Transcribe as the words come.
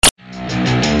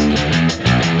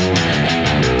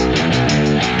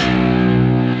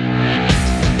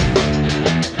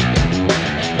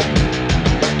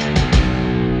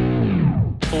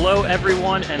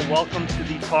Welcome to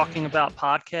the Talking About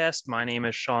podcast. My name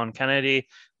is Sean Kennedy.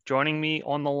 Joining me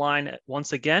on the line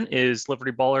once again is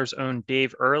Liberty Ballers' own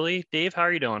Dave Early. Dave, how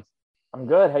are you doing? I'm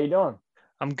good. How you doing?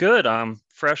 I'm good. I'm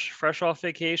fresh off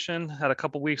vacation, had a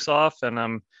couple weeks off, and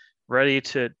I'm ready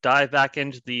to dive back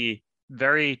into the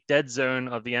very dead zone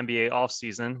of the NBA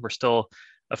offseason. We're still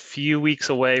a few weeks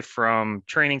away from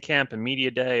training camp and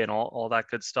media day and all that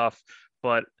good stuff.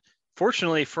 But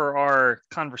fortunately for our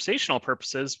conversational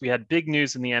purposes, we had big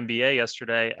news in the NBA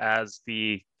yesterday as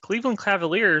the Cleveland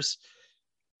Cavaliers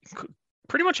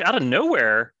pretty much out of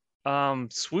nowhere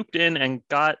swooped in and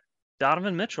got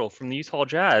Donovan Mitchell from the Utah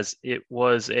Jazz. It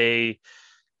was a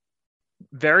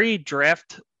very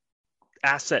draft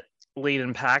asset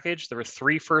laden package. There were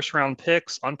 3 first-round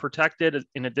picks, unprotected,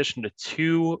 in addition to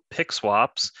 2 pick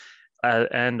swaps.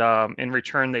 And in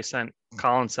return, they sent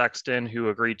Colin Sexton, who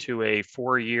agreed to a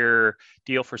 4-year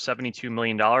deal for $72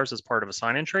 million as part of a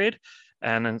sign-in trade,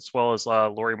 and as well as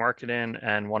Lauri Markkanen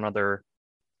and one other.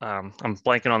 I'm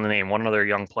blanking on the name. One other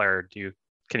young player.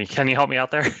 Can you help me out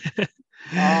there?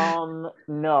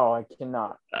 No, I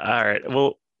cannot. All right,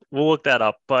 we'll look that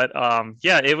up. But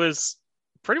yeah, it was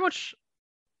pretty much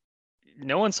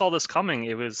no one saw this coming.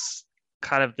 It was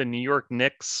kind of the New York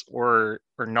Knicks or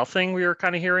nothing we were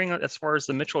kind of hearing as far as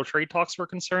the Mitchell trade talks were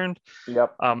concerned.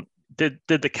 Yep. Did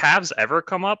the Cavs ever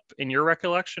come up in your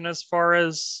recollection as far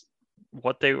as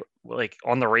what they like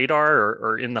on the radar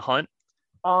or in the hunt?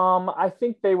 I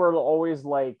think they were always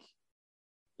like,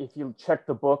 if you check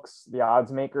the books, the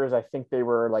odds makers, I think they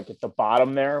were like at the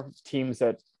bottom there, teams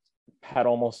that had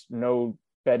almost no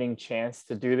betting chance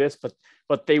to do this,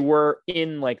 but they were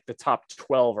in like the top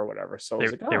 12 or whatever. So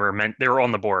they were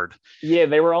on the board. Yeah,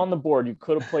 they were on the board. You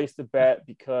could have placed a bet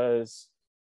because,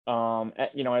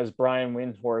 as Brian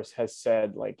Windhorst has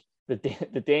said, like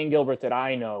the Dan Gilbert that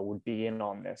I know would be in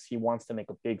on this. He wants to make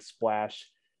a big splash.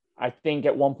 I think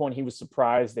at one point he was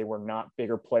surprised they were not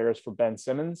bigger players for Ben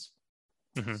Simmons.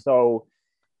 Mm-hmm. So,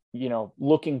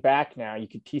 looking back now, you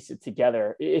could piece it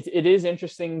together. It is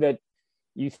interesting that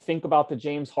you think about the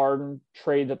James Harden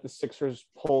trade that the Sixers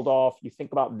pulled off. You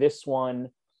think about this one,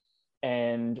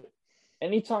 and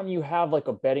anytime you have like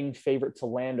a betting favorite to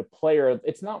land a player,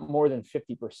 it's not more than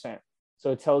 50%.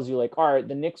 So it tells you like, all right,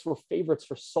 the Knicks were favorites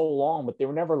for so long, but they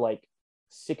were never like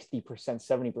 60%,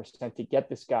 70% to get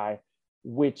this guy,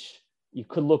 which you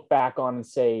could look back on and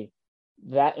say,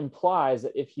 that implies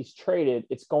that if he's traded,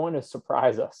 it's going to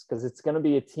surprise us because it's going to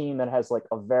be a team that has like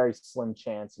a very slim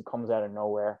chance and comes out of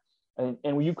nowhere.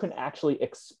 And you can actually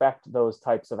expect those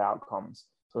types of outcomes.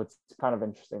 So it's kind of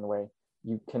interesting the way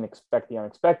you can expect the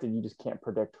unexpected. You just can't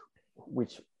predict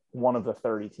which one of the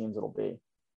 30 teams it'll be.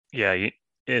 Yeah,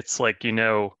 it's like,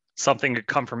 something could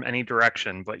come from any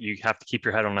direction, but you have to keep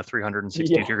your head on a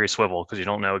 360-degree swivel because you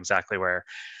don't know exactly where.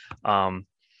 And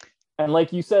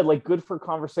like you said, like good for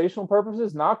conversational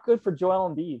purposes, not good for Joel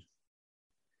Embiid.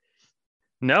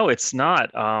 No, it's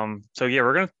not. So yeah,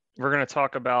 we're gonna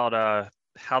talk about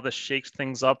how this shakes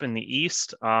things up in the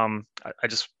East. I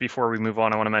just before we move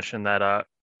on, I want to mention that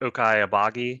Ochai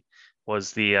Agbaji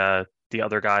was the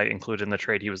other guy included in the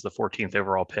trade. He was the 14th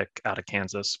overall pick out of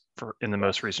Kansas in the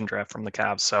most recent draft from the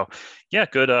Cavs. So yeah,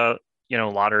 good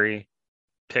lottery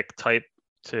pick type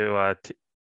to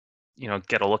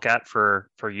get a look at for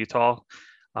Utah.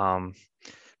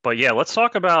 But yeah, let's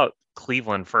talk about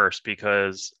Cleveland first,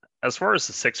 because as far as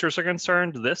the Sixers are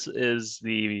concerned, this is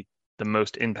the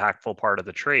most impactful part of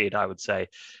the trade, I would say.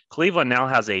 Cleveland now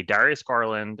has a Darius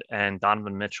Garland and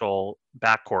Donovan Mitchell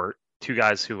backcourt, 2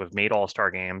 guys who have made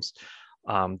all-star games.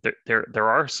 There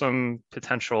are some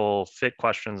potential fit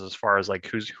questions as far as like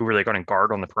who are they going to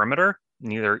guard on the perimeter.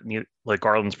 Neither like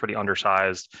Garland's pretty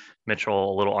undersized,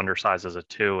 Mitchell a little undersized as a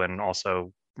 2, and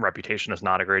also reputation is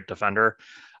not a great defender.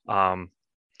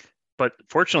 But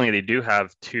fortunately, they do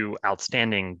have 2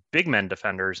 outstanding big men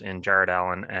defenders in Jared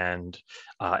Allen and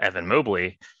Evan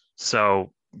Mobley.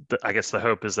 So I guess the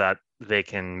hope is that they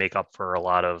can make up for a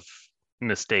lot of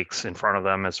mistakes in front of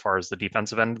them as far as the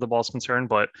defensive end of the ball is concerned.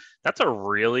 But that's a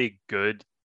really good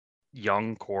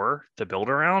young core to build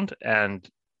around. And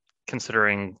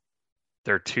considering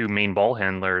their 2 main ball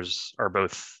handlers are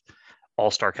both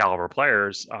all-star caliber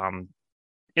players,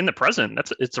 in the present,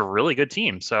 it's a really good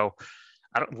team. So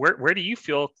where do you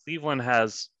feel Cleveland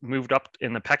has moved up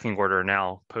in the pecking order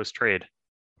now post-trade?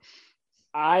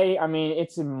 I mean,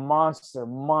 it's a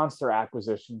monster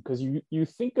acquisition because you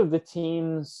think of the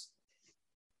teams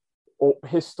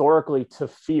historically to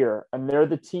fear, and they're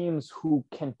the teams who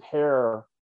can pair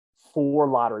 4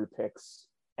 lottery picks,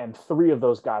 and 3 of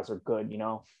those guys are good.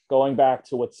 Going back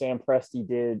to what Sam Presti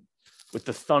did with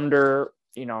the Thunder,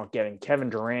 getting Kevin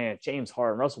Durant, James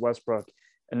Harden, Russell Westbrook,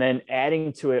 And then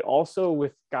adding to it also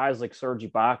with guys like Serge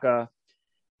Ibaka,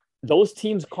 those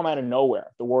teams come out of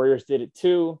nowhere. The Warriors did it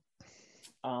too.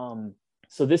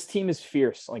 So this team is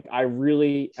fierce. Like, I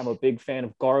really am a big fan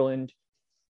of Garland.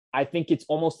 I think it's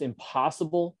almost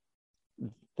impossible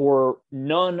for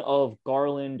none of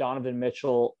Garland, Donovan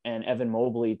Mitchell, and Evan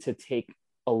Mobley to take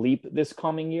a leap this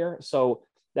coming year. So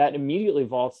that immediately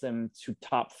vaults them to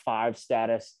top 5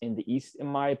 status in the East, in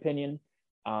my opinion.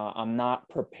 I'm not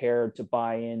prepared to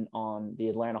buy in on the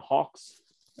Atlanta Hawks.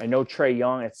 I know Trae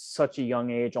Young at such a young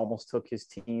age almost took his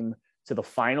team to the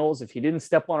finals. If he didn't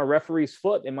step on a referee's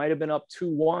foot, they might have been up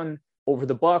 2-1 over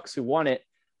the Bucks, who won it.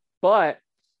 But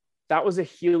that was a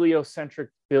heliocentric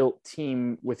built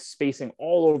team with spacing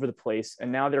all over the place.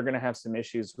 And now they're going to have some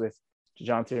issues with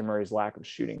DeJounte Murray's lack of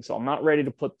shooting. So I'm not ready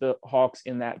to put the Hawks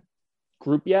in that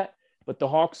group yet. But the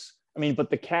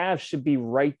Cavs should be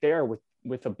right there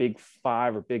with a big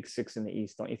 5 or big 6 in the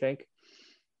East, don't you think?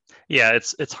 Yeah,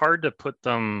 it's hard to put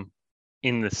them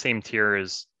in the same tier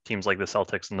as teams like the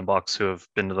Celtics and the Bucks who have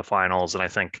been to the finals. And I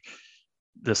think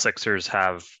the Sixers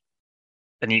have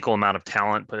an equal amount of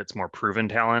talent, but it's more proven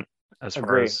talent as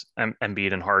far as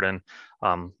Embiid and Harden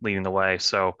leading the way.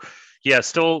 So yeah,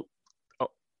 still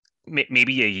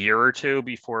maybe a year or two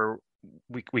before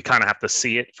we kind of have to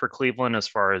see it for Cleveland as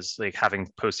far as like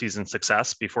having postseason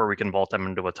success before we can vault them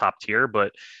into a top tier.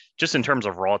 But just in terms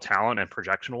of raw talent and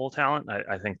projectionable talent,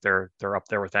 I think they're up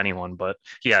there with anyone. But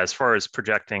yeah, as far as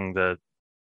projecting the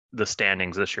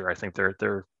standings this year, I think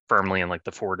they're firmly in like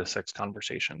the 4 to 6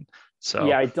 conversation. So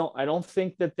yeah, I don't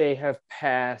think that they have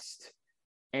passed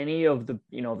any of the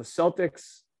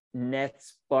Celtics,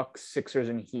 Nets, Bucks, Sixers,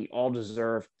 and Heat all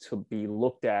deserve to be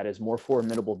looked at as more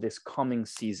formidable this coming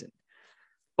season.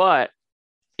 But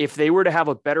if they were to have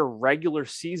a better regular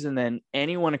season than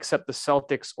anyone except the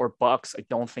Celtics or Bucks, I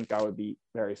don't think I would be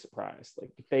very surprised. Like,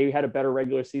 if they had a better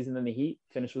regular season than the Heat,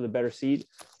 finished with a better seed,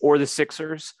 or the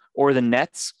Sixers or the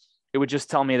Nets, it would just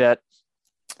tell me that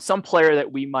some player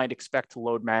that we might expect to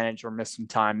load manage or miss some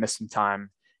time.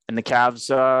 And the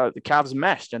Cavs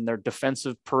meshed, and their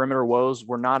defensive perimeter woes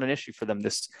were not an issue for them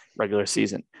this regular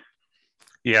season.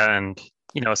 Yeah, and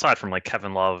aside from like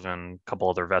Kevin Love and a couple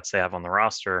other vets they have on the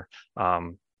roster,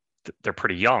 they're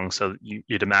pretty young, so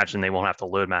you'd imagine they won't have to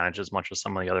load manage as much as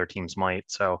some of the other teams might.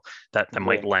 So that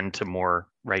might lend to more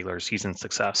regular season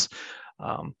success.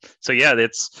 So yeah,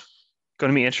 it's going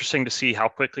to be interesting to see how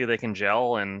quickly they can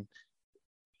gel, and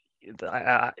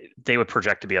they would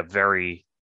project to be a very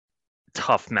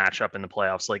tough matchup in the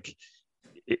playoffs. Like,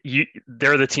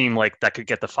 they're the team like that could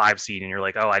get the 5 seed, and you're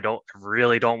like, oh, I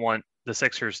really don't want the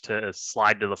Sixers to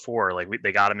slide to the 4. Like,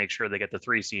 they got to make sure they get the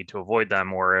 3 seed to avoid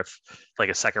them, or if like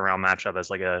a second round matchup as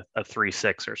like a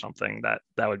 3-6 or something,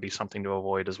 that would be something to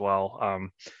avoid as well.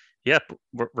 Yeah,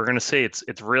 we're gonna see.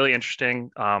 It's really interesting.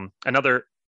 Another,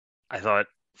 I thought,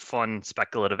 fun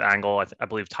speculative angle. I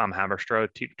believe Tom Haberstroh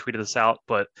tweeted this out,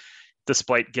 but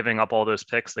despite giving up all those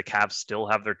picks, the Cavs still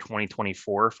have their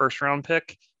 2024 first round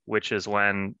pick, which is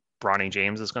when Bronny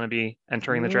James is going to be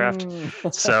entering the draft.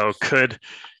 So could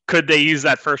they use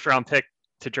that first round pick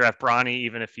to draft Bronny,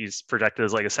 even if he's projected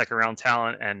as like a second round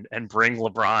talent, and bring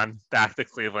LeBron back to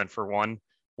Cleveland for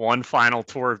one final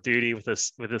tour of duty with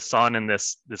his son and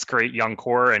this great young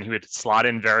core, and he would slot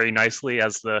in very nicely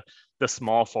as the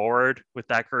small forward with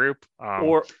that group,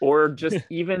 or just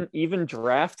even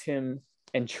draft him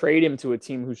and trade him to a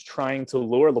team who's trying to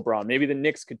lure LeBron. Maybe the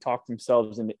Knicks could talk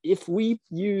themselves into, if we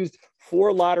used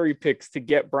 4 lottery picks to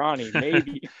get Bronny,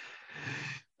 maybe.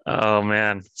 Oh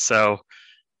man, so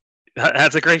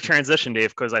that's a great transition,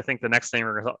 Dave, because I think the next thing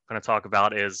we're going to talk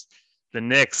about is the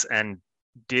Knicks, and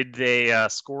did they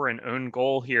score an own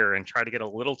goal here and try to get a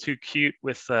little too cute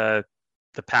with the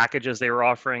packages they were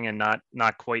offering and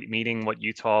not quite meeting what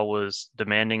Utah was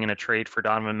demanding in a trade for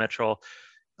Donovan Mitchell?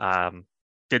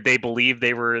 Did they believe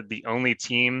they were the only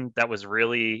team that was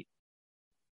really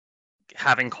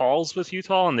having calls with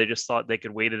Utah, and they just thought they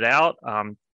could wait it out?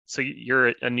 So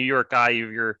you're a New York guy.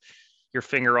 Your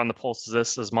finger on the pulse of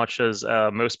this as much as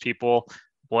most people.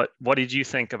 What did you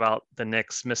think about the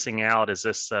Knicks missing out? Is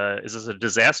this a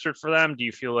disaster for them? Do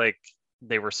you feel like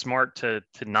they were smart to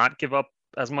not give up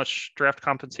as much draft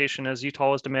compensation as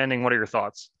Utah was demanding? What are your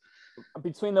thoughts?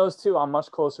 Between those two, I'm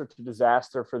much closer to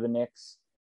disaster for the Knicks.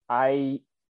 I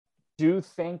do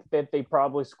think that they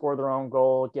probably scored their own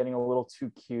goal, getting a little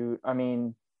too cute. I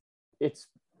mean, it's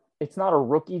not a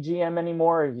rookie GM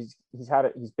anymore. He's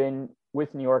been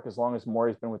with New York as long as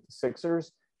Morey's been with the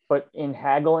Sixers. But in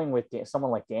haggling with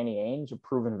someone like Danny Ainge, a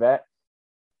proven vet,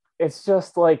 it's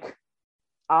just like,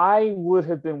 I would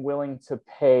have been willing to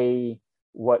pay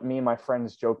what me and my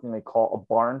friends jokingly call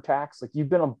a barn tax. Like, you've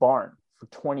been a barn for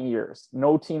 20 years.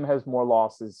 No team has more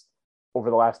losses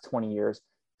over the last 20 years.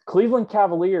 Cleveland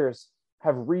Cavaliers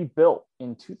have rebuilt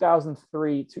in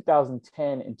 2003,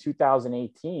 2010, and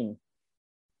 2018,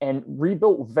 and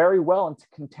rebuilt very well into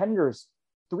contenders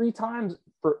 3 times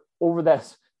for over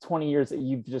that 20 years that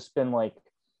you've just been like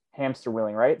hamster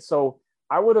wheeling, right? So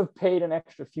I would have paid an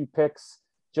extra few picks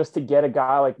just to get a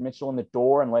guy like Mitchell in the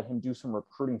door and let him do some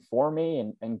recruiting for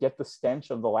me and get the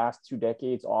stench of the last 2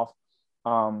 decades off.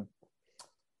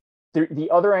 The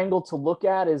other angle to look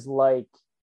at is like,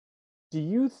 do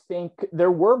you think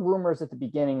there were rumors at the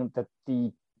beginning that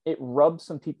it rubbed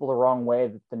some people the wrong way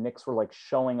that the Knicks were like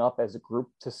showing up as a group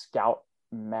to scout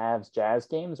Mavs Jazz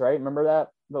games, right? Remember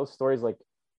those stories? Like,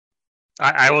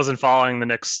 I wasn't following the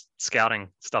Knicks scouting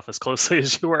stuff as closely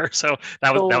as you were, so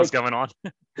that was going on.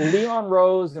 Leon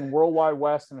Rose and Worldwide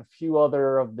West and a few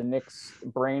other of the Knicks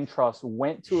brain trust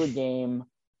went to a game,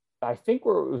 I think,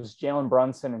 where it was Jalen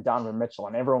Brunson and Donovan Mitchell,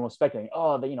 and everyone was speculating,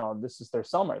 this is their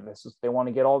summer. They want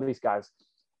to get all these guys.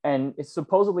 And it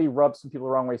supposedly rubbed some people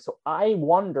the wrong way. So I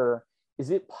wonder, is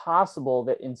it possible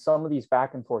that in some of these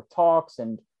back and forth talks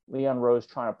and Leon Rose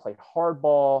trying to play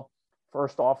hardball,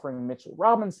 first offering Mitchell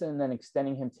Robinson, then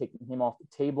extending him, taking him off the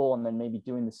table, and then maybe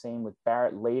doing the same with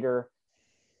Barrett later,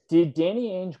 did Danny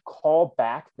Ainge call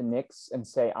back the Knicks and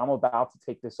say, I'm about to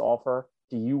take this offer.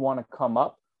 Do you want to come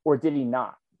up? Or did he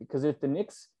not? Because if the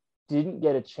Knicks didn't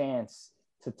get a chance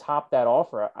to top that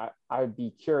offer, I'd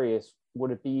be curious,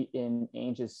 would it be in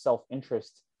Ainge's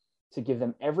self-interest to give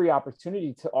them every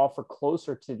opportunity to offer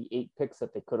closer to the 8 picks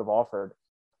that they could have offered?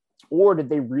 Or did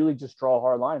they really just draw a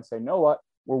hard line and say, you know what,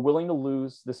 we're willing to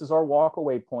lose. This is our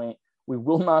walk-away point. We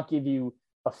will not give you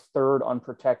a 3rd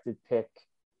unprotected pick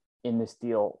in this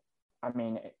deal. I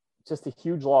mean, just a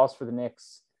huge loss for the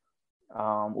Knicks.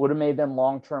 Would have made them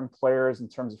long-term players in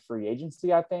terms of free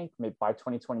agency, I think. Maybe by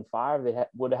 2025, they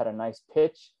would have had a nice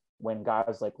pitch when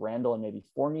guys like Randall and maybe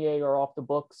Fournier are off the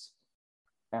books.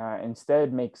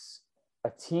 Instead, makes a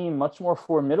team much more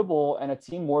formidable and a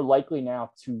team more likely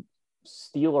now to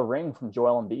steal a ring from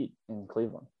Joel Embiid in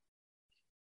Cleveland.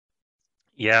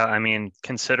 Yeah, I mean,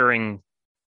 considering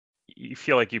you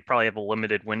feel like you probably have a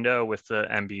limited window with the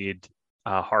Embiid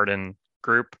Harden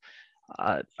group,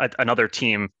 another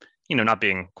team, not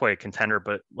being quite a contender,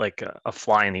 but like a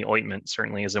fly in the ointment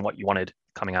certainly isn't what you wanted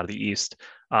coming out of the East.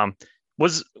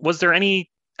 Was there any,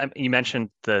 you mentioned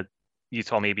the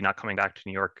Utah maybe not coming back to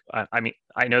New York. I mean,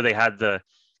 I know they had the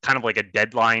kind of like a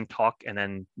deadline talk, and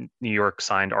then New York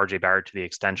signed RJ Barrett to the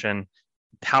extension.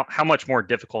 How much more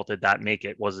difficult did that make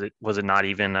it? Was it not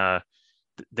even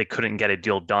they couldn't get a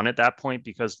deal done at that point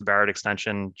because the Barrett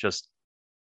extension just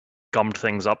gummed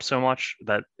things up so much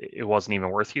that it wasn't even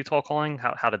worth Utah calling?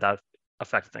 How did that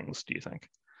affect things, do you think?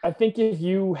 I think if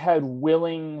you had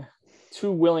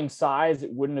two willing sides,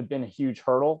 it wouldn't have been a huge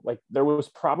hurdle. Like, there was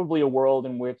probably a world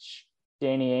in which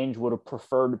Danny Ainge would have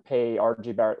preferred to pay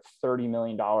RJ Barrett $30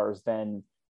 million than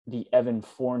the Evan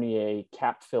Fournier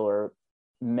cap filler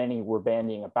many were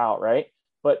bandying about, right?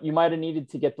 But you might have needed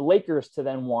to get the Lakers to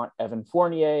then want Evan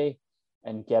Fournier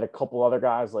and get a couple other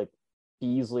guys like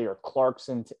Beasley or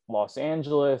Clarkson to Los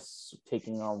Angeles,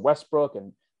 taking on Westbrook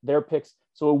and their picks.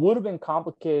 So it would have been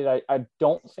complicated. I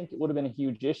don't think it would have been a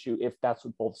huge issue if that's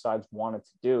what both sides wanted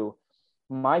to do.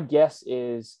 My guess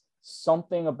is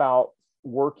something about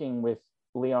working with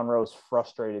Leon Rose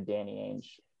frustrated Danny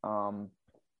Ainge.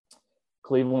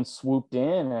 Cleveland swooped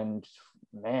in, and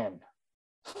man,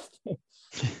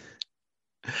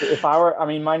 if I were,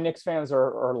 my Knicks fans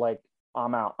are like,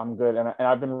 I'm out, I'm good. And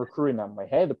I've been recruiting them like,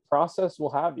 hey, the process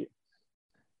will have you.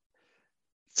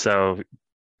 So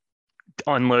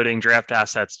unloading draft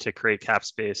assets to create cap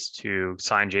space to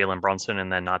sign Jalen Brunson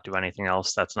and then not do anything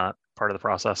else, that's not part of the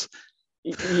process.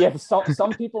 Yeah,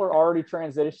 some people are already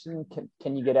transitioning.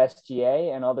 Can you get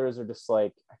SGA? And others are just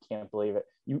like, I can't believe it.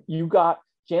 You got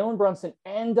Jalen Brunson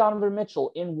and Donovan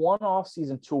Mitchell in one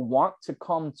offseason to want to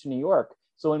come to New York.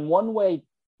 So in one way,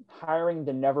 hiring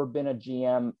the never been a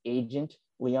GM agent,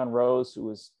 Leon Rose, who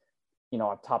was,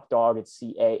 a top dog at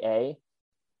CAA,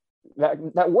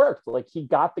 that worked. Like, he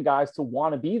got the guys to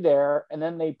want to be there, and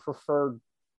then they preferred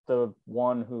the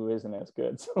one who isn't as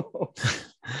good. So.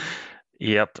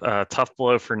 Yep. Tough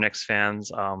blow for Knicks fans.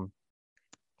 A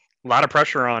lot of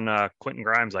pressure on Quentin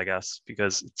Grimes, I guess,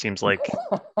 because it seems like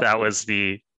that was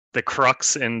the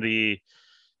crux in the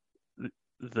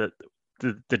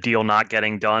deal not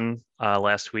getting done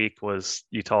last week. Was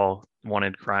Utah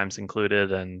wanted Grimes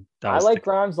included, and that was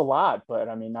Grimes a lot, but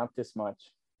not this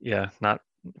much. Yeah,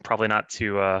 probably not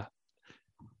to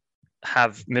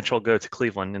have Mitchell go to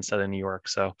Cleveland instead of New York.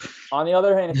 So on the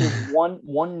other hand, if there's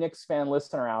one Knicks fan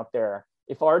listener out there,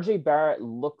 if RJ Barrett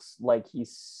looks like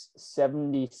he's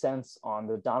 70 cents on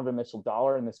the Donovan Mitchell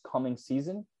dollar in this coming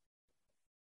season,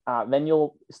 then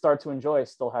you'll start to enjoy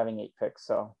still having 8 picks.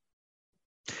 So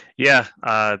yeah,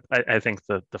 I think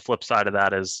the flip side of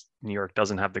that is New York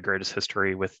doesn't have the greatest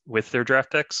history with their draft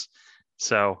picks.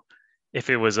 So if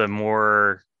it was a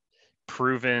more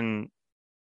proven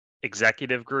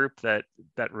executive group that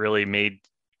really made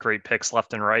great picks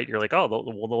left and right, you're like, oh,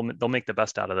 they'll make the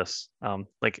best out of this.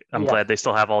 Like I'm glad they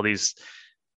still have all these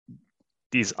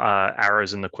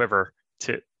arrows in the quiver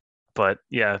to, but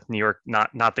yeah, New York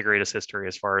not the greatest history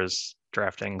as far as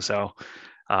drafting. So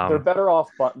they're better off,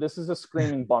 but this is a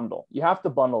screaming bundle. You have to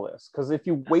bundle this, because if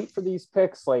you wait for these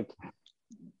picks, like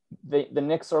the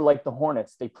Knicks are like the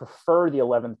Hornets, they prefer the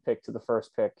 11th pick to the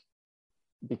first pick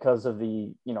because of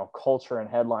the culture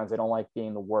and headlines. They don't like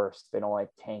being the worst. They don't like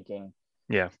tanking.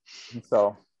 Yeah.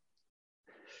 So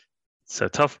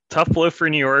tough blow for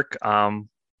New York.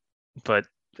 But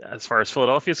as far as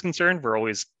Philadelphia is concerned, we're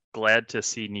always glad to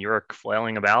see New York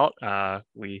flailing about.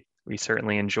 We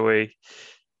certainly enjoy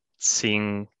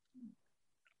seeing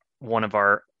one of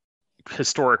our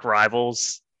historic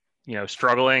rivals,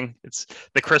 struggling. It's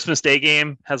the Christmas Day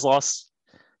game has lost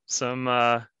some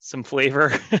flavor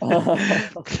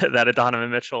that a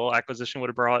Donovan Mitchell acquisition would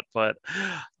have brought, but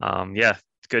yeah,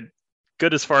 good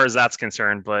as far as that's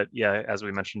concerned. But yeah, as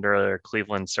we mentioned earlier,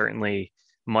 Cleveland certainly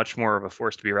much more of a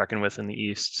force to be reckoned with in the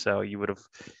East. So you would have,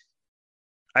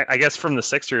 I guess from the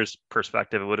Sixers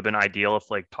perspective, it would have been ideal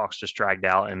if like talks just dragged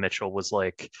out and Mitchell was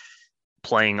like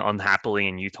playing unhappily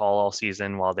in Utah all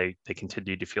season while they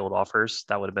continued to field offers.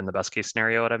 That would have been the best case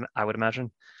scenario, I would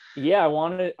imagine. Yeah, I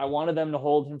wanted them to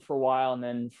hold him for a while and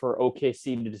then for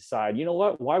OKC to decide, you know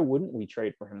what, why wouldn't we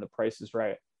trade for him? The price is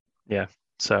right. Yeah.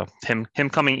 So him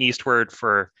coming eastward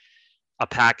for a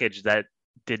package that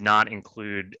did not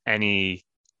include any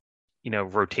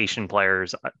rotation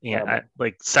players.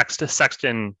 Like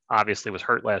Sexton obviously was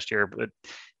hurt last year, but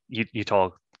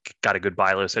Utah got a good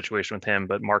buy low situation with him.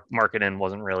 But Markkanen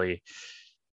wasn't really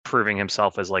proving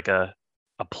himself as like a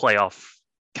playoff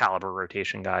caliber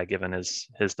rotation guy given his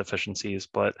deficiencies.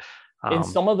 But in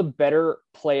some of the better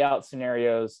play out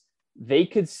scenarios, they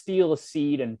could steal a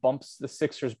seed and bumps the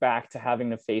Sixers back to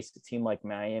having to face a team like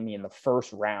Miami in the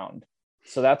first round.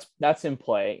 So that's in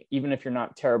play, even if you're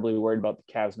not terribly worried about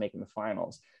the Cavs making the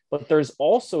finals. But there's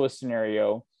also a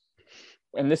scenario,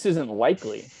 and this isn't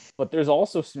likely, but there's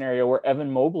also a scenario where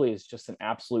Evan Mobley is just an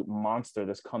absolute monster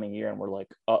this coming year, and we're like,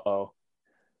 uh-oh.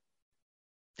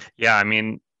 Yeah, I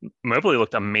mean, Mobley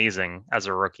looked amazing as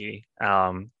a rookie.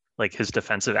 Like his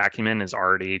defensive acumen is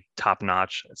already top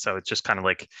notch. So it's just kind of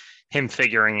like him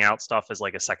figuring out stuff as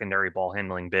like a secondary ball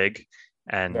handling big.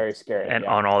 And very scary, and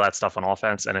on all that stuff on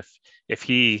offense. And if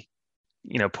he,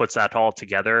 puts that all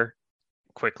together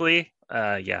quickly,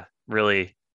 yeah,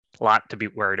 really a lot to be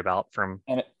worried about from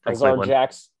Cleveland.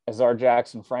 As our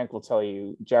Jackson Frank will tell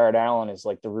you, Jared Allen is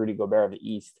like the Rudy Gobert of the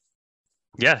East.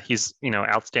 Yeah, he's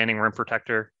outstanding rim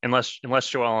protector, unless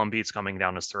Joel Embiid's coming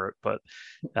down his throat, but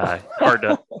hard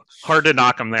to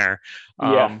knock him there.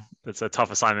 It's a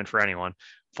tough assignment for anyone.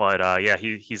 But yeah,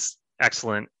 he's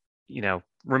excellent.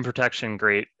 Rim protection,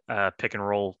 great. Pick and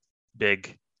roll,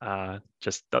 big.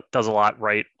 Just does a lot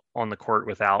right on the court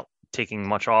without taking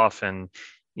much off, and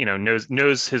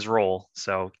knows his role.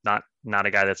 So not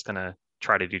a guy that's gonna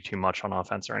try to do too much on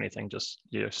offense or anything. Just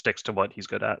sticks to what he's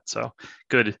good at. So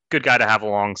good guy to have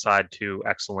alongside two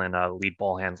excellent lead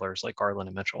ball handlers like Garland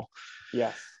and Mitchell.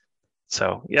 Yes.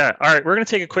 So yeah, all right, we're gonna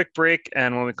take a quick break,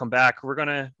 and when we come back, we're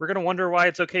gonna wonder why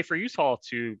it's okay for Utah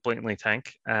to blatantly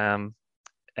tank.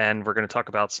 And we're going to talk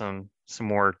about some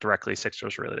more directly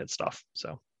Sixers related stuff.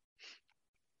 So,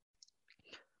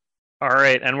 all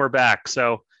right, and we're back.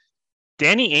 So,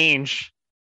 Danny Ainge,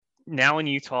 now in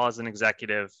Utah as an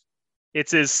executive,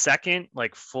 it's his second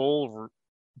like full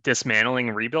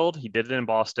dismantling rebuild. He did it in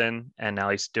Boston, and now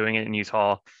he's doing it in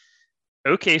Utah.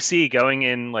 OKC going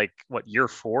in like year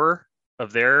 4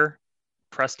 of their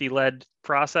Presti-led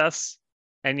process.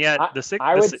 And yet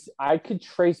I could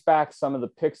trace back some of the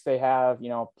picks they have,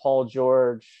 Paul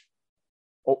George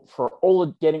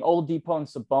for getting Oladipo and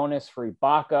Sabonis for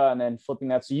Ibaka, and then flipping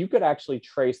that. So you could actually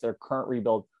trace their current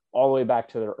rebuild all the way back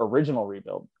to their original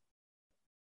rebuild.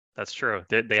 That's true.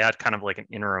 They had kind of like an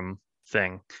interim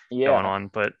thing going on,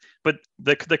 but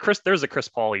there's a Chris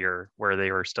Paul year where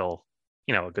they were still,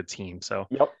 a good team. So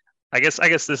yep. I guess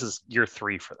this is year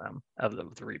 3 for them of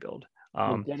the rebuild.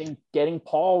 Getting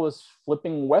Paul was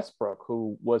flipping Westbrook,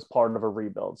 who was part of a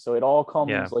rebuild. So it all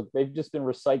comes like they've just been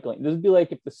recycling. This would be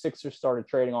like if the Sixers started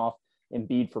trading off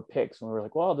Embiid for picks, and we were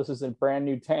like, "Well, this is a brand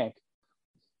new tank."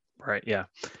 Right. Yeah.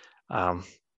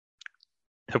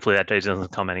 hopefully that day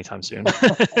doesn't come anytime soon.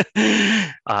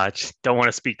 Just don't want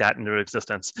to speak that into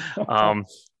existence.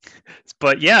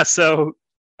 But yeah, so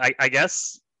I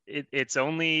guess it's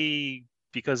only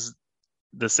because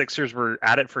the Sixers were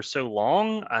at it for so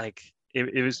long. Like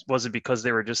was it because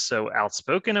they were just so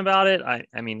outspoken about it?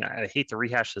 I mean, I hate to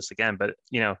rehash this again, but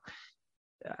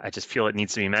I just feel it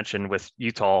needs to be mentioned with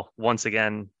Utah once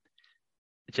again.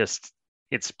 Just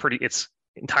it's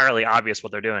entirely obvious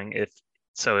what they're doing.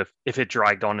 If it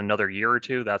dragged on another year or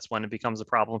two, that's when it becomes a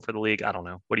problem for the league. I don't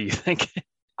know. What do you think?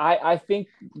 I think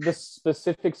the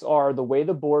specifics are the way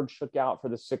the board shook out for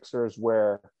the Sixers,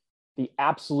 where the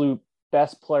absolute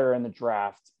best player in the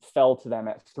draft fell to them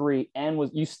at 3, and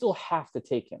you still have to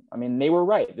take him. I mean, they were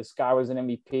right. This guy was an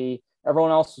MVP.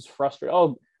 Everyone else was frustrated.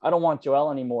 Oh, I don't want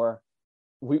Joel anymore.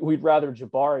 We'd rather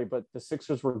Jabari, but the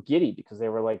Sixers were giddy because they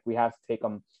were like, we have to take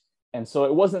him. And so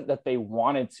it wasn't that they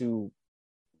wanted to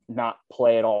not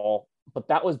play at all, but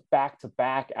that was back to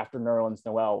back after Nerlens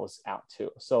Noel was out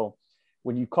too. So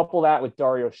when you couple that with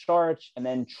Dario Saric and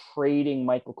then trading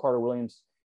Michael Carter-Williams,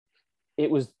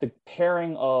 it was the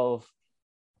pairing of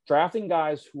drafting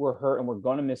guys who were hurt and were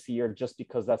going to miss the year just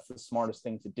because that's the smartest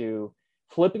thing to do,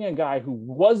 flipping a guy who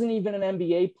wasn't even an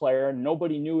NBA player,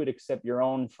 nobody knew it except your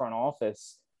own front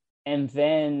office, and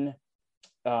then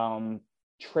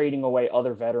trading away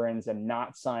other veterans and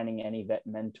not signing any vet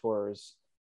mentors.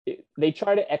 They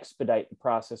try to expedite the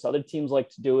process. Other teams like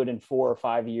to do it in 4 or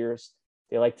 5 years.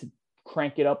 They like to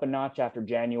crank it up a notch after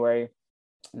January.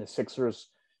 And the Sixers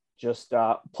just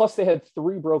plus they had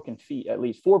 3 broken feet, at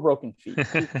least 4 broken feet,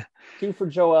 two for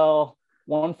Joel,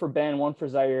 1 for Ben, 1 for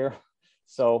Zaire.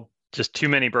 So just too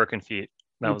many broken feet.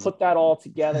 Put that all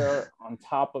together on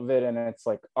top of it, and it's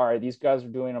like, all right, these guys are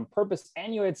doing it on purpose.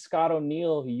 And you had Scott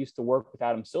O'Neil, who used to work with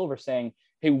Adam Silver, saying,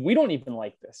 "Hey, we don't even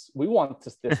like this. We want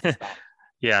this to stop."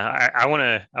 Yeah, I want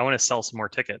to sell some more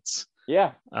tickets.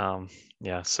 Yeah.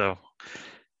 Yeah. So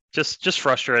just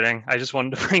frustrating. I just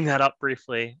wanted to bring that up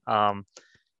briefly.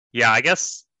 Yeah, I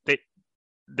guess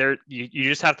you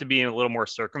just have to be a little more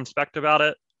circumspect about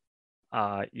it.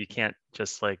 You can't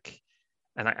just like,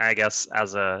 and I guess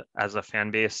as a fan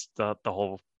base, the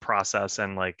whole process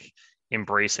and like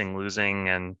embracing losing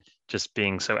and just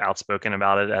being so outspoken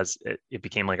about it as it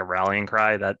became like a rallying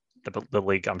cry, that the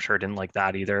league, I'm sure, didn't like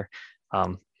that either.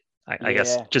 I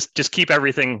guess just keep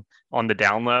everything on the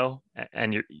down low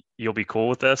and you'll be cool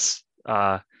with this.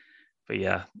 But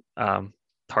yeah,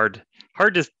 hard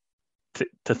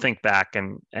to think back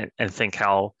and think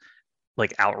how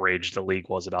like outraged the league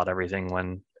was about everything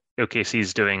when OKC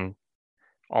is doing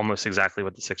almost exactly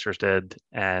what the Sixers did,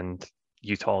 and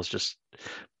Utah is just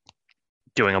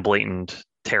doing a blatant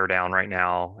tear down right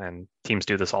now. And teams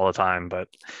do this all the time, but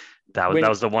that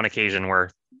was the one occasion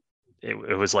where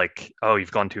it was like, oh,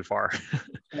 you've gone too far.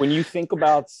 When you think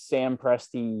about Sam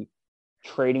Presti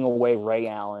trading away Ray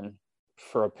Allen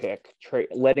for a pick,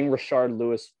 letting Rashard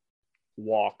Lewis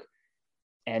walk,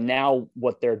 and now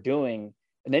what they're doing,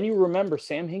 and then you remember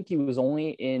Sam Hinkie was only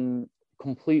in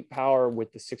complete power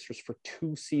with the Sixers for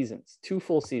 2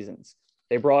 full seasons.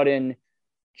 They brought in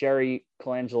Jerry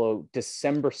Colangelo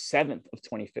December 7th of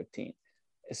 2015.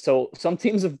 So some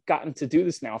teams have gotten to do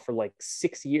this now for like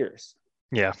 6 years.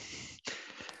 Yeah.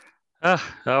 Oh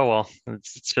well,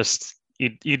 it's just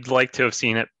you'd like to have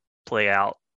seen it play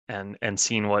out and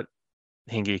seen what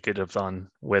Hingie could have done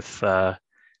with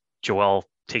Joel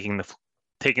taking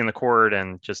the court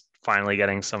and just finally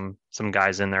getting some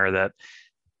guys in there that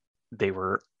they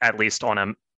were at least on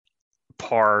a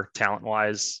par talent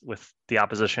wise with the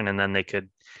opposition, and then they could,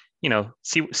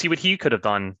 see what he could have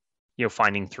done,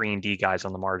 finding 3-and-D guys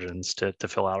on the margins to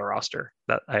fill out a roster.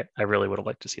 That I really would have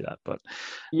liked to see that. But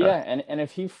yeah, and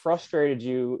if he frustrated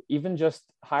you, even just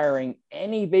hiring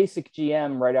any basic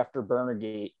GM right after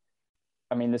Burnergate,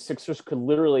 I mean, the Sixers could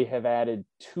literally have added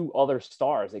 2 other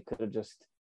stars.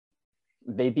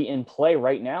 They'd be in play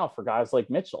right now for guys like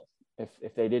Mitchell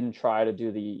if they didn't try to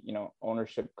do the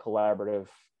ownership collaborative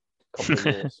couple of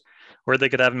years. Or they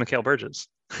could have Mikal Bridges.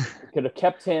 Could have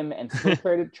kept him and still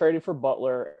traded for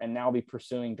Butler and now be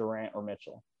pursuing Durant or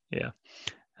Mitchell. Yeah.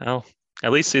 Well,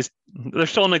 at least they're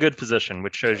still in a good position,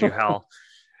 which shows you how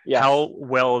yes. how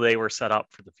well they were set up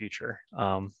for the future.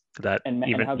 And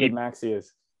how good Maxey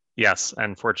is. Yes,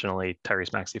 and fortunately,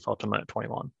 Tyrese Maxey fell to him at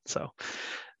 21. So,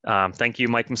 thank you,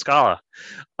 Mike Muscala.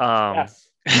 Yes.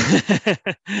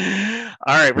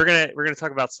 All right, we're gonna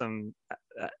talk about some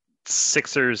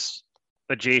Sixers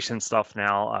adjacent stuff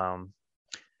now.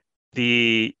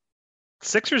 The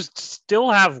Sixers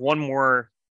still have one more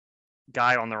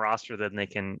guy on the roster than they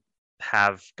can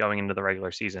have going into the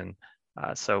regular season.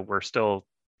 So we're still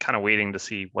kind of waiting to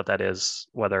see what that is,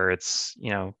 whether it's,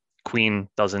 Queen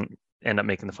doesn't end up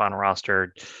making the final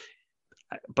roster.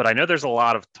 But I know there's a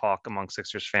lot of talk among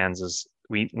Sixers fans is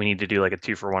we need to do like a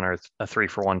 2-for-1 or a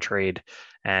 3-for-1 trade.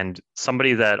 And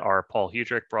somebody that our Paul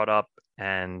Hudrick brought up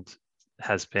and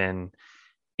has been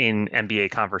in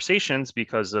NBA conversations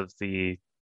because of the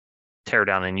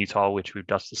teardown in Utah, which we've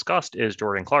just discussed, is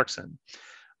Jordan Clarkson.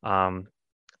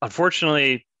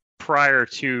 Unfortunately, prior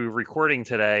to recording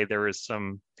today, there was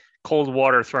some cold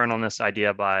water thrown on this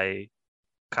idea by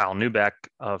Kyle Neubeck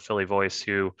of Philly Voice,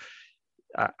 who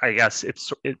I guess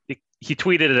he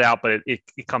tweeted it out, but it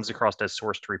comes across as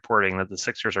sourced reporting that the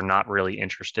Sixers are not really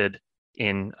interested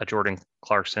in a Jordan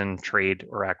Clarkson trade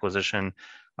or acquisition.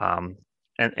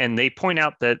 And they point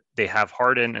out that they have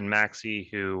Harden and Maxey,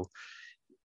 who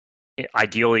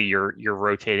ideally you're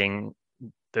rotating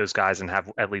those guys and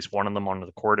have at least one of them on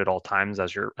the court at all times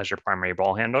as your primary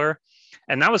ball handler.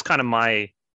 And that was kind of my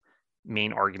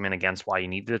main argument against why you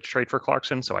need to trade for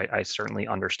Clarkson. So I certainly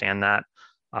understand that.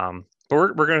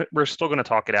 But we're still gonna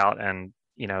talk it out and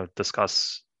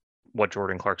discuss what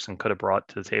Jordan Clarkson could have brought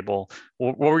to the table.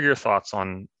 What were your thoughts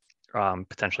on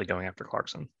potentially going after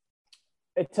Clarkson?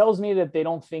 It tells me that they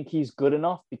don't think he's good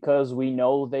enough, because we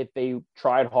know that they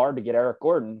tried hard to get Eric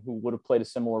Gordon, who would have played a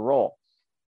similar role.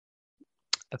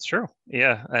 That's true.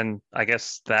 Yeah, and I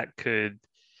guess that could.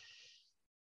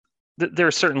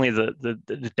 There's certainly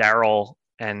the Daryl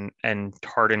and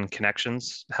Harden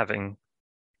connections, having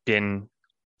been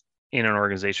in an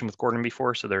organization with Gordon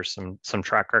before, so there's some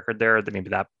track record there that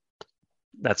maybe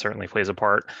that certainly plays a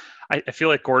part. I feel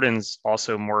like Gordon's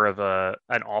also more of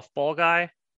an off-ball guy.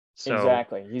 So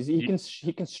exactly.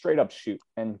 He can straight up shoot.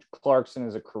 And Clarkson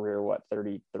is a career,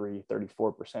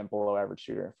 34% below average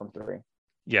shooter from three.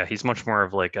 Yeah, he's much more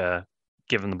of like a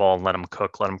give him the ball and let him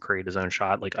cook, let him create his own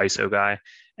shot, like ISO guy.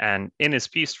 And in his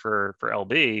piece for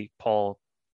LB, Paul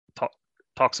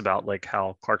talks about like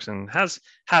how Clarkson has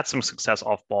had some success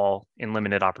off ball in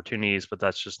limited opportunities, but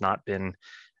that's just not been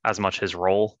as much his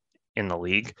role in the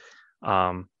league.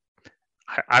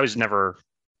 I was never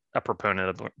a proponent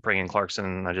of bringing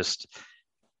Clarkson. I just,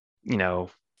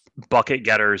 bucket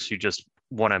getters who just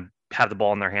want to have the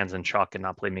ball in their hands and chuck and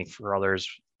not play make for others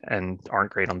and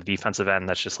aren't great on the defensive end.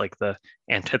 That's just like the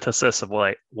antithesis of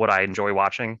what I enjoy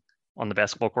watching on the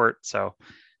basketball court. So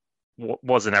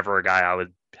wasn't ever a guy I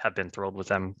would have been thrilled with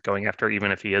them going after,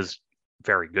 even if he is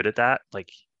very good at that.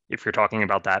 Like if you're talking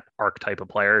about that archetype of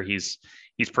player, he's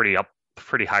pretty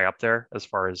high up there as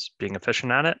far as being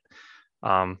efficient at it.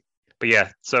 But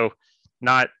yeah, so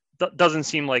doesn't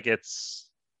seem like it's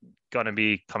going to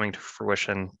be coming to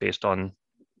fruition based on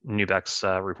Neubeck's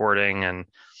reporting. And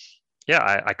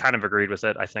yeah, I kind of agreed with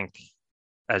it. I think,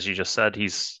 as you just said,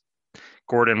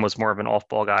 Gordon was more of an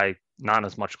off-ball guy, not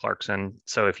as much Clarkson.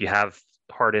 So if you have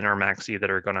Harden or Maxey that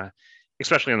are going to,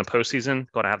 especially in the postseason,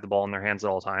 going to have the ball in their hands at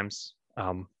all times,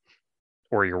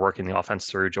 or you're working the offense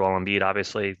through Joel Embiid,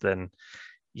 obviously, then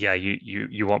yeah,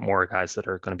 you want more guys that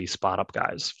are going to be spot up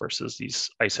guys versus these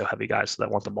ISO heavy guys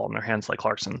that want the ball in their hands like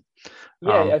Clarkson.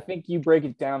 Yeah, I think you break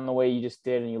it down the way you just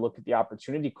did, and you look at the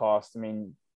opportunity cost. I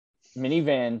mean,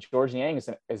 minivan Georges Niang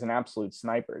is an absolute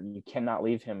sniper. You cannot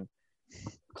leave him.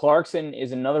 Clarkson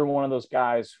is another one of those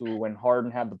guys who, when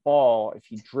Harden had the ball, if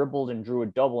he dribbled and drew a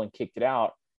double and kicked it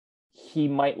out, he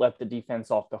might let the defense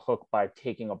off the hook by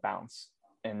taking a bounce.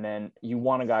 And then you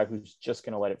want a guy who's just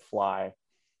going to let it fly.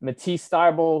 Matisse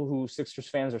Thybulle, who Sixers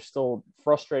fans are still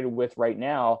frustrated with right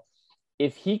now,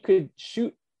 if he could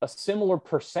shoot a similar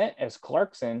percent as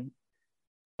Clarkson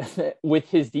with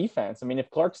his defense, I mean,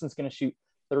 if Clarkson's going to shoot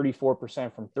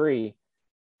 34% from three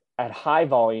at high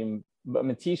volume, but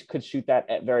Matisse could shoot that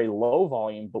at very low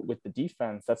volume, but with the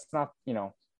defense, that's not,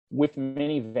 with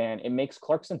minivan, it makes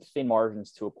Clarkson thin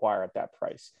margins to acquire at that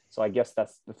price. So I guess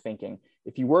that's the thinking.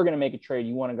 If you were going to make a trade,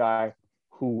 you want a guy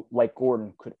who, like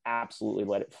Gordon, could absolutely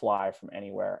let it fly from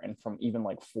anywhere and from even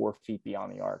like 4 feet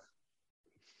beyond the arc.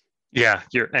 Yeah,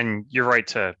 you're right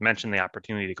to mention the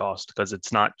opportunity cost, because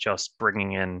it's not just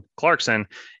bringing in Clarkson.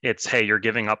 It's, hey, you're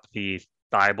giving up the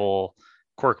Thybulle,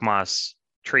 Korkmaz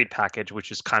trade package,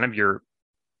 which is kind of your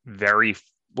very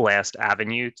last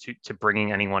avenue to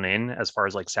bringing anyone in as far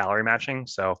as like salary matching.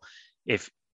 So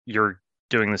if you're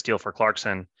doing this deal for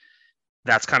Clarkson,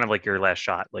 that's kind of like your last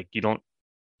shot. Like you don't,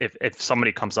 if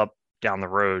somebody comes up down the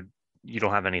road, you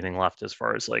don't have anything left as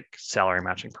far as like salary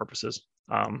matching purposes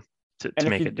to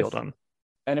make a deal done.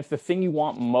 And if the thing you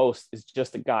want most is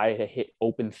just a guy to hit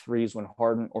open threes when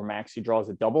Harden or Maxey draws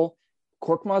a double,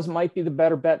 Korkmaz might be the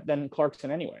better bet than Clarkson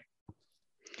anyway.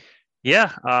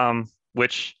 Yeah,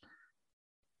 which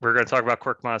we're going to talk about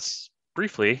Korkmaz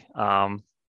briefly.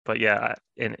 but yeah,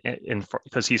 in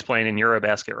because he's playing in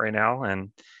Eurobasket right now,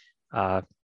 and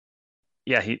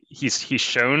yeah, he's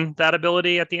shown that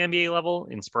ability at the NBA level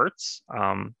in spurts.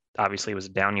 Obviously, it was a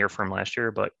down year from last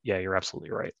year, but yeah, you're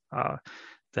absolutely right.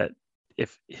 That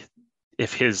if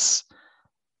his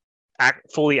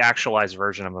fully actualized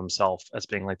version of himself as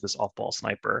being like this off-ball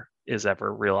sniper is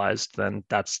ever realized, then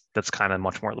that's kind of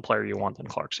much more the player you want than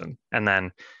Clarkson. And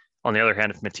then on the other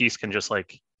hand, if Matisse can just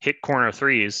like hit corner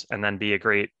threes and then be a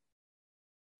great,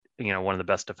 one of the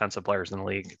best defensive players in the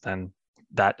league, then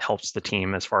that helps the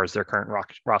team as far as their current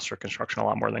roster construction a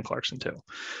lot more than Clarkson too.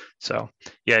 So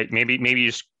yeah, maybe you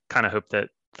just kind of hope that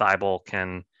Thibault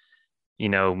can,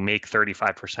 make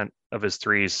 35% of his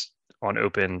threes on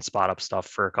open spot up stuff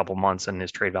for a couple months, and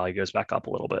his trade value goes back up a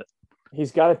little bit.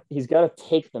 He's got to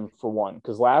take them for one,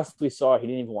 because last we saw he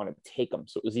didn't even want to take them,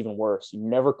 so it was even worse. You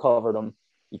never covered him.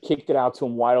 You kicked it out to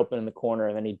him wide open in the corner,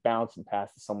 and then he'd bounce and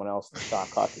pass to someone else. The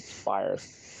shot clock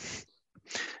expires.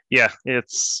 Yeah,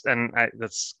 it's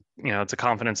a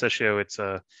confidence issue. It's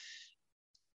I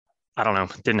don't know,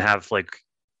 didn't have like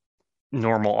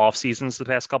normal off seasons the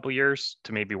past couple of years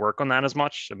to maybe work on that as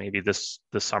much. So maybe this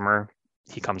summer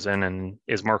he comes in and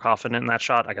is more confident in that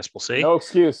shot. I guess we'll see. No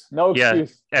excuse. Yeah,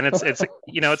 and it's it's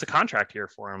a contract year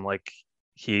for him. Like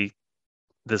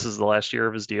this is the last year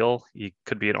of his deal. He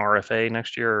could be an RFA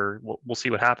next year. Or we'll see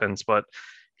what happens. But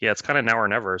yeah, it's kind of now or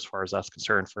never as far as that's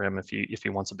concerned for him if he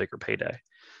wants a bigger payday.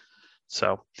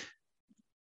 So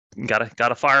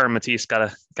gotta fire him, Matisse.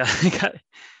 Gotta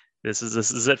this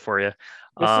is it for you.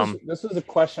 This is a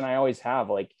question I always have.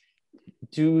 Like,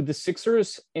 do the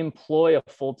Sixers employ a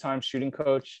full-time shooting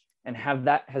coach, and has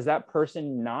that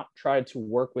person not tried to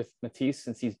work with Matisse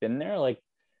since he's been there? Like,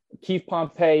 Keith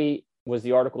Pompey was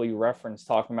the article you referenced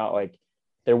talking about, like,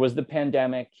 there was the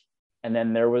pandemic and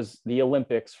then there was the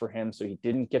Olympics for him, so he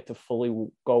didn't get to fully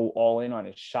go all in on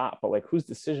his shot. But like, whose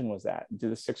decision was that? Do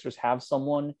the Sixers have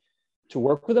someone to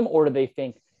work with him, or do they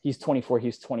think he's 24,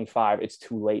 he's 25, it's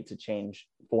too late to change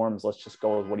forms, let's just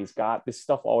go with what he's got? This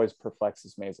stuff always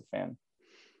perplexes me as a fan.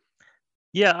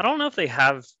 Yeah, I don't know if they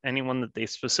have anyone that they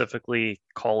specifically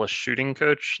call a shooting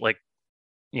coach, like,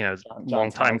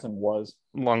 long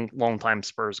time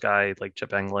Spurs guy like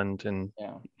Chip Engelland, and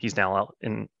he's now out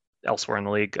elsewhere in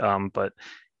the league. But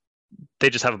they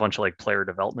just have a bunch of like player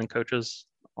development coaches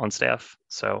on staff.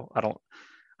 So I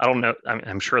don't know.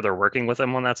 I'm sure they're working with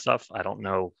them on that stuff. I don't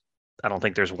know. I don't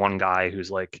think there's one guy who's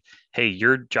like, hey,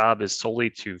 your job is solely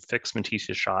to fix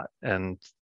Matisse's shot and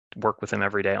work with him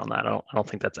every day on that. I don't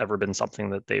think that's ever been something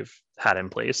that they've had in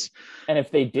place. And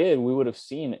if they did, we would have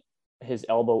seen his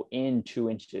elbow in 2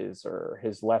 inches or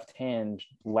his left hand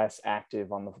less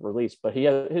active on the release, but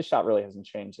his shot really hasn't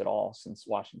changed at all since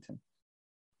Washington.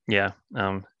 Yeah.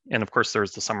 And of course there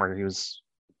was the summer he was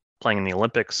playing in the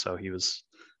Olympics, so he was,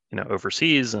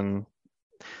 overseas, and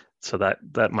so that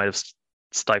might have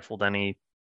stifled any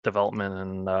development.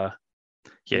 And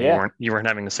you weren't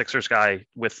having the Sixers guy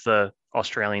with the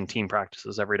Australian team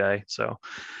practices every day. So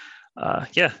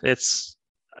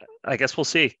I guess we'll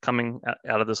see coming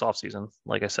out of this offseason.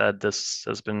 Like I said, this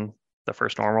has been the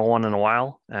first normal one in a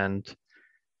while, and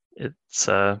it's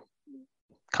a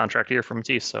contract year for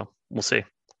Matisse. So we'll see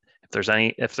if there's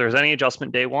any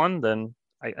adjustment day one, then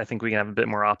I think we can have a bit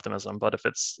more optimism. But if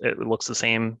it looks the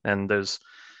same, and those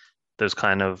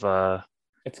kind of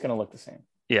it's going to look the same.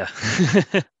 Yeah,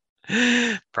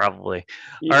 probably.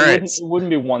 All right. It wouldn't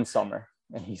be one summer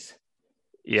and he's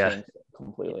changed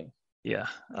completely. Yeah.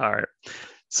 All right.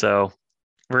 So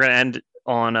we're gonna end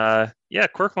on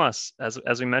Korkmaz,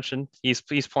 as we mentioned. He's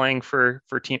playing for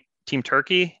Team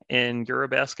Turkey in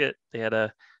Eurobasket. They had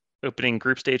a opening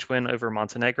group stage win over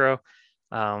Montenegro.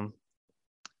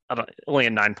 Only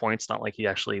had 9 points, not like he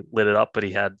actually lit it up, but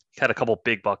he had a couple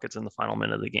big buckets in the final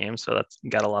minute of the game. So that's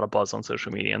got a lot of buzz on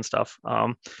social media and stuff.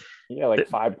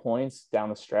 5 points down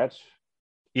the stretch.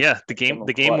 Yeah, the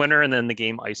game winner and then the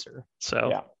game icer.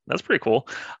 So that's pretty cool.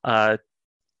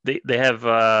 They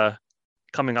have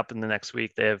coming up in the next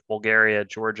week, they have Bulgaria,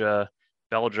 Georgia,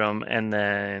 Belgium, and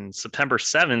then September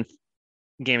 7th,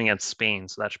 game against Spain.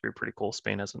 So that should be pretty cool.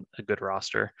 Spain has a good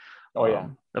roster. A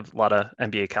lot of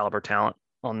NBA caliber talent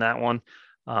on that one.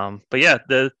 But yeah,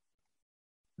 the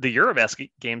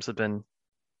Eurobasket games have been,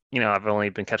 I've only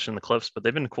been catching the clips, but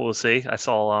they've been cool to see. I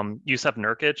saw Jusuf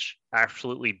Nurkic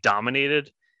absolutely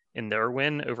dominated in their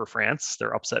win over France,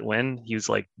 their upset win. He was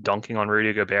like dunking on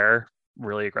Rudy Gobert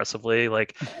really aggressively.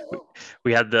 Like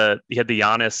we had the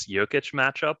Giannis Jokic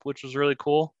matchup, which was really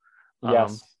cool.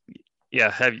 Yes.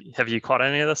 Yeah. Have you caught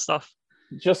any of this stuff?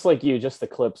 Just like you, just the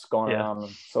clips going around on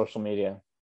social media.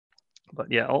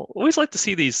 But yeah, I'll always like to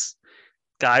see these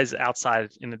guys outside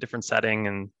in a different setting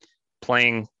and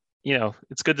playing.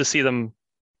 It's good to see them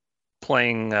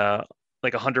playing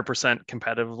like 100%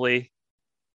 competitively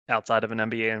outside of an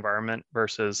NBA environment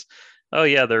versus, oh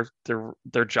yeah,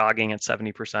 they're jogging at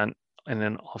 70% in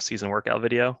an off-season workout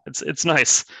video. It's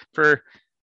nice for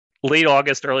late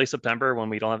August, early September when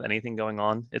we don't have anything going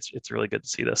on. It's really good to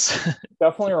see this.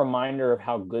 Definitely a reminder of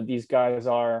how good these guys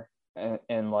are.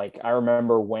 And like, I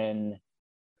remember when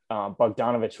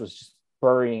Bogdanovich was just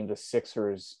burying the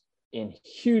Sixers in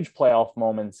huge playoff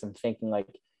moments and thinking like,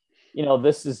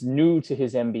 this is new to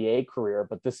his NBA career,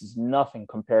 but this is nothing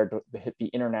compared to the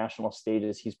international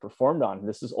stages he's performed on.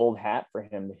 This is old hat for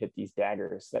him to hit these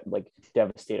daggers that like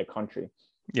devastate a country.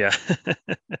 Yeah.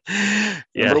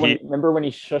 Remember when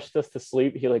he shushed us to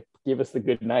sleep? He like gave us the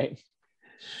good night.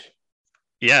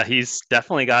 Yeah, he's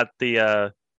definitely got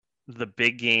the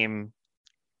big game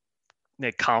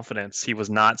confidence. He was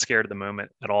not scared of the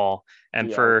moment at all.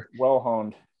 And well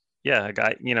honed. Yeah, a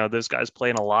guy, those guys play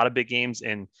in a lot of big games,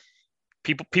 and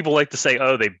people like to say,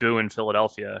 oh, they boo in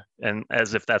Philadelphia, and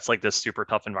as if that's like this super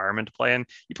tough environment to play in.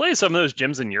 You play in some of those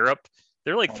gyms in Europe,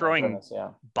 they're like throwing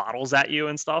bottles at you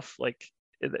and stuff. Like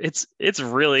it's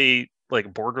really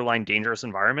like borderline dangerous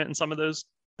environment in some of those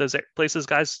places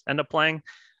guys end up playing.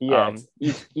 Yeah,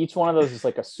 each one of those is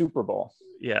like a Super Bowl.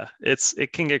 Yeah,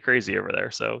 it can get crazy over there.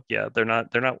 So yeah, they're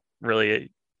not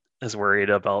really as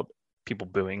worried about people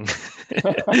booing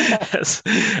as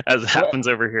happens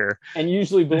over here. And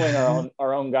usually booing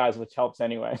our own guys, which helps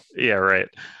anyway. Yeah, right.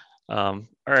 All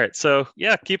right. So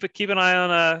yeah, keep an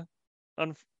eye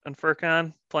on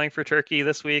Furkan playing for Turkey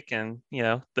this week, and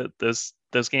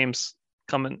those games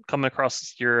coming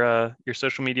across your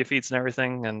social media feeds and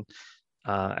everything. And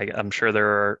I'm sure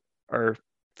there are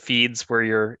feeds where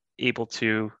you're able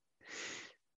to,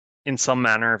 in some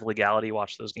manner of legality,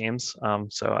 watch those games.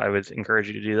 So I would encourage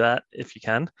you to do that if you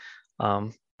can.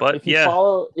 But if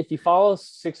you follow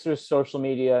Sixers social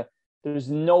media, there's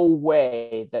no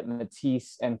way that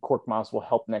Matisse and Korkmaz will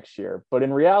help next year. But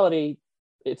in reality,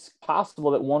 it's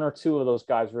possible that one or two of those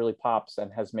guys really pops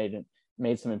and has made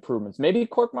some improvements. Maybe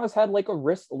Korkmaz had like a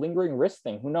lingering wrist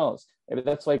thing. Who knows? Maybe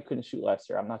that's why he couldn't shoot last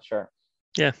year. I'm not sure.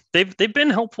 Yeah, they've been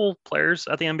helpful players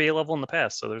at the NBA level in the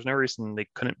past, so there's no reason they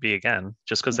couldn't be again,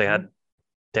 just because they had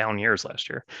down years last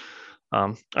year.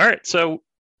 All right, so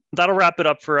that'll wrap it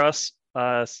up for us.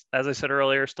 As I said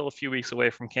earlier, still a few weeks away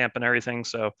from camp and everything,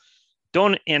 so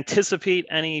don't anticipate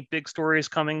any big stories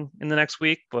coming in the next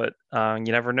week, but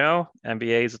you never know.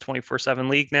 NBA is a 24/7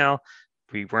 league now.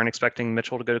 We weren't expecting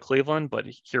Mitchell to go to Cleveland, but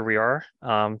here we are.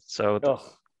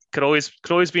 Could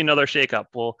always be another shakeup.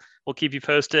 We'll keep you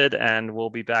posted, and we'll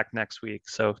be back next week.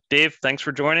 So Dave, thanks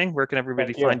for joining. Where can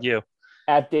everybody find you?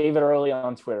 At David Early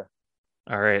on Twitter.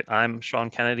 All right. I'm Sean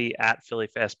Kennedy at Philly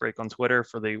Fast Break on Twitter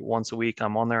for the once a week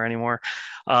I'm on there anymore.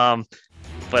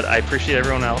 But I appreciate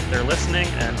everyone out there listening,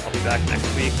 and I'll be back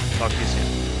next week. Talk to you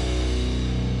soon.